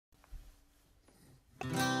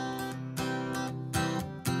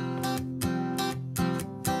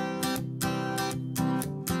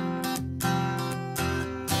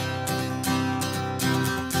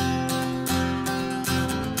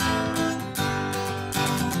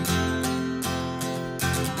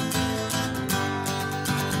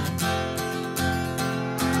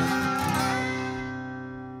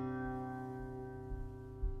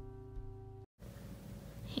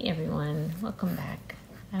everyone, welcome back.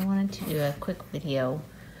 I wanted to do a quick video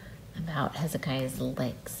about Hezekiah's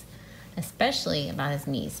legs, especially about his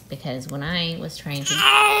knees, because when I was trying to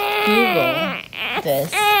Google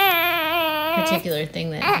this particular thing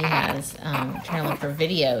that he has, trying to look for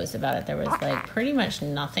videos about it, there was like pretty much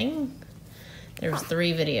nothing. There was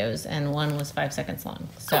 3 videos and one was 5 seconds long.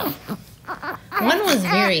 So one was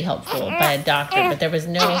very helpful by a doctor, but there was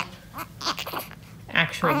no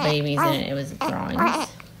actual babies in it. It was drawings.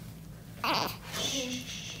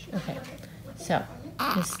 Okay, so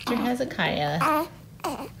Mr. Hezekiah,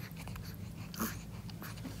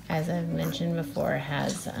 as I've mentioned before,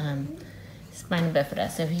 has Spina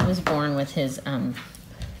Bifida. So he was born with his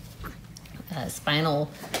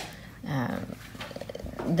spinal,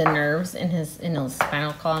 the nerves in his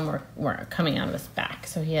spinal column were coming out of his back.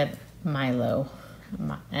 So he had myelo.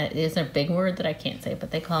 It is a big word that I can't say,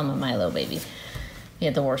 but they call him a myelo baby. He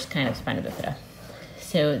had the worst kind of spina bifida.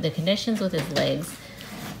 So the conditions with his legs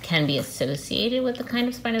can be associated with the kind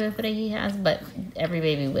of spina bifida he has, but every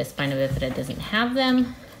baby with spina bifida doesn't have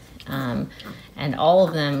them. And all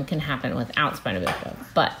of them can happen without spina bifida,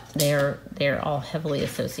 but they're all heavily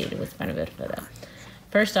associated with spina bifida.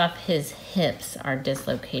 First off, his hips are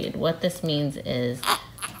dislocated. What this means is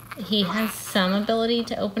he has some ability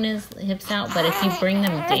to open his hips out, but if you bring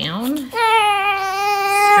them down straight,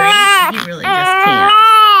 he really just can't.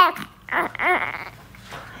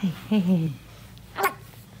 Hey.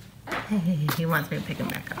 He wants me to pick him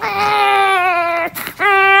back up.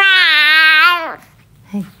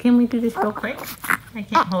 Hey, can we do this real quick? I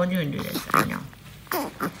can't hold you and do this. I know.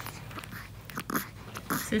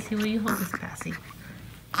 Sissy, will you hold this passy?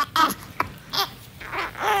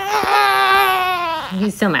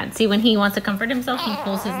 He's so mad. See, when he wants to comfort himself, he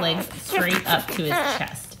pulls his legs straight up to his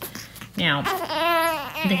chest. Now,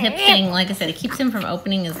 the hip thing, like I said, it keeps him from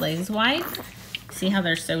opening his legs wide. See how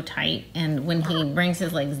they're so tight? And when he brings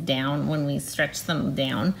his legs down, when we stretch them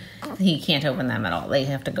down, he can't open them at all. They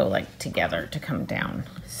have to go like together to come down.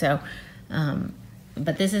 So,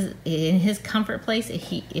 but this is in his comfort place.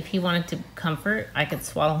 If he wanted to comfort, I could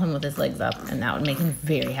swaddle him with his legs up, and that would make him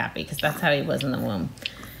very happy because that's how he was in the womb.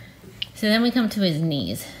 So then we come to his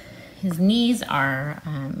knees. His knees are,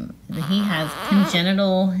 he has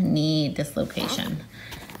congenital knee dislocation.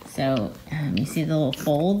 So you see the little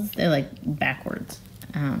folds, they're like backwards.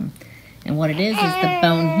 And what it is the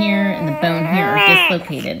bone here and the bone here are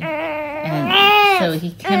dislocated. And so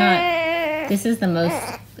he cannot, this is the most,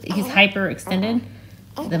 he's hyperextended.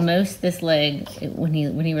 The most this leg, when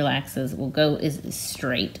he relaxes, is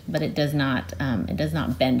straight, but it does not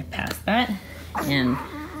bend past that. And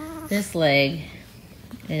this leg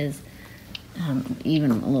is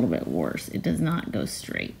even a little bit worse. It does not go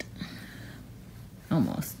straight.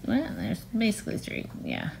 Almost. Well, there's basically straight,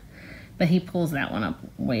 yeah. But he pulls that one up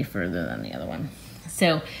way further than the other one.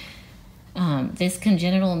 So this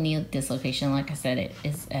congenital knee dislocation, like I said, it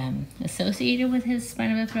is associated with his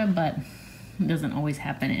spina bifida, but it doesn't always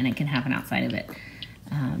happen, and it can happen outside of it.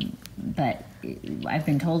 But I've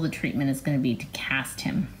been told the treatment is going to be to cast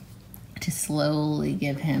him, to slowly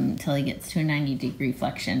give him till he gets to a 90-degree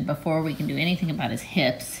flexion before we can do anything about his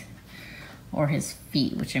hips or his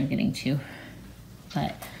feet, which I'm getting to.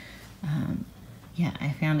 But yeah,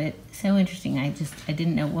 I found it so interesting. I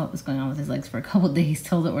didn't know what was going on with his legs for a couple of days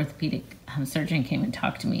till the orthopedic surgeon came and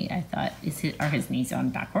talked to me. I thought, are his knees on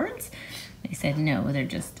backwards? They said no, they're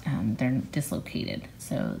just they're dislocated.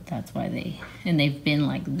 So that's why they've been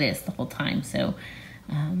like this the whole time. So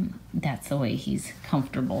that's the way he's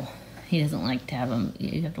comfortable. He doesn't like to have them.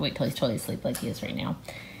 You have to wait till he's totally asleep like he is right now,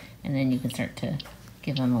 and then you can start to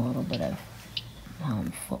give him a little bit of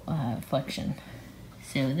flexion.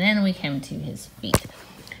 So then we come to his feet.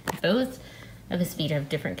 Both of his feet have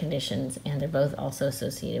different conditions, and they're both also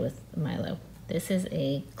associated with myelo. This is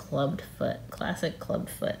a clubbed foot, classic clubbed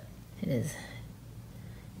foot. It is,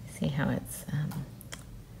 see how it's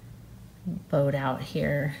bowed out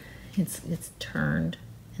here. It's turned,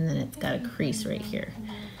 and then it's got a crease right here.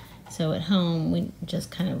 So at home, we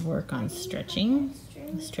just kind of work on stretching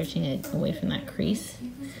it away from that crease.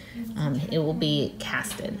 It will be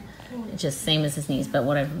casted, just same as his knees. But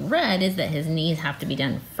what I've read is that his knees have to be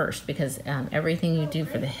done first, because everything you do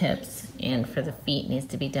for the hips and for the feet needs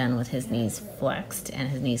to be done with his knees flexed, and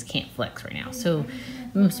his knees can't flex right now. So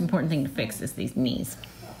the most important thing to fix is these knees.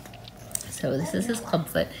 So this is his club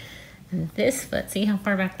foot. And this foot, see how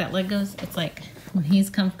far back that leg goes? It's like when he's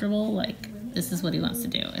comfortable, like this is what he wants to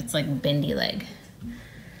do. It's like bendy leg.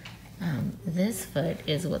 This foot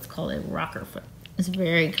is what's called a rocker foot. It's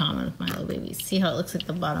very common with myelo babies. See how it looks like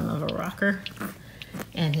the bottom of a rocker?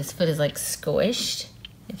 And his foot is like squished.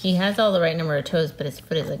 He has all the right number of toes, but his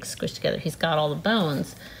foot is like squished together. He's got all the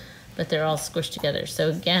bones, but they're all squished together. So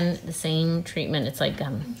again, the same treatment. It's like,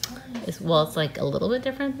 it's like a little bit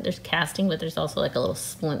different. There's casting, but there's also like a little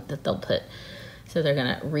splint that they'll put. So they're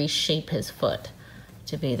gonna reshape his foot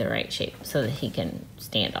to be the right shape so that he can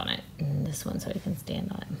stand on it. And this one so he can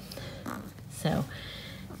stand on it. So,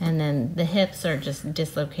 and then the hips are just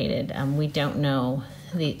dislocated. We don't know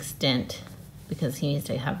the extent because he needs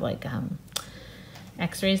to have like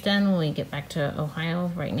x-rays done when we get back to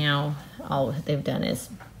Ohio. Right now, all they've done is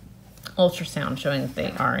ultrasound showing that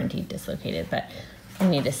they are indeed dislocated, but we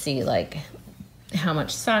need to see like how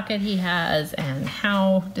much socket he has and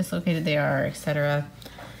how dislocated they are, etc.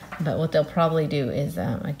 But what they'll probably do is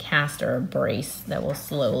a cast or a brace that will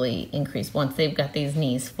slowly increase. Once they've got these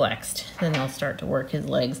knees flexed, then they'll start to work his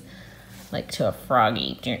legs like to a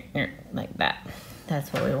froggy, like that.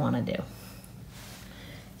 That's what we want to do.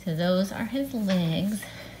 So those are his legs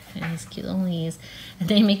and his cute little knees. And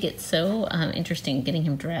they make it so interesting getting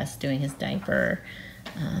him dressed, doing his diaper,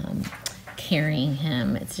 carrying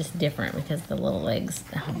him. It's just different because the little legs,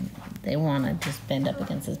 they want to just bend up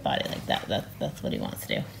against his body like that. That's what he wants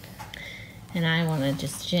to do. And I want to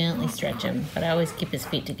just gently stretch him, but I always keep his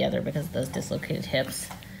feet together because of those dislocated hips.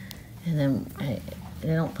 And then I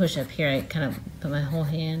don't push up here. I kind of put my whole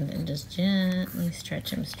hand and just gently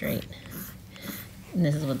stretch him straight. And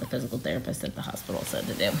this is what the physical therapist at the hospital said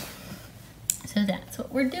to do. So that's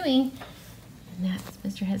what we're doing. And that's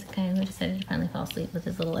Mr. Hezekiah who decided to finally fall asleep with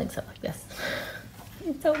his little legs up like this.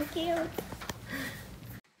 It's so cute.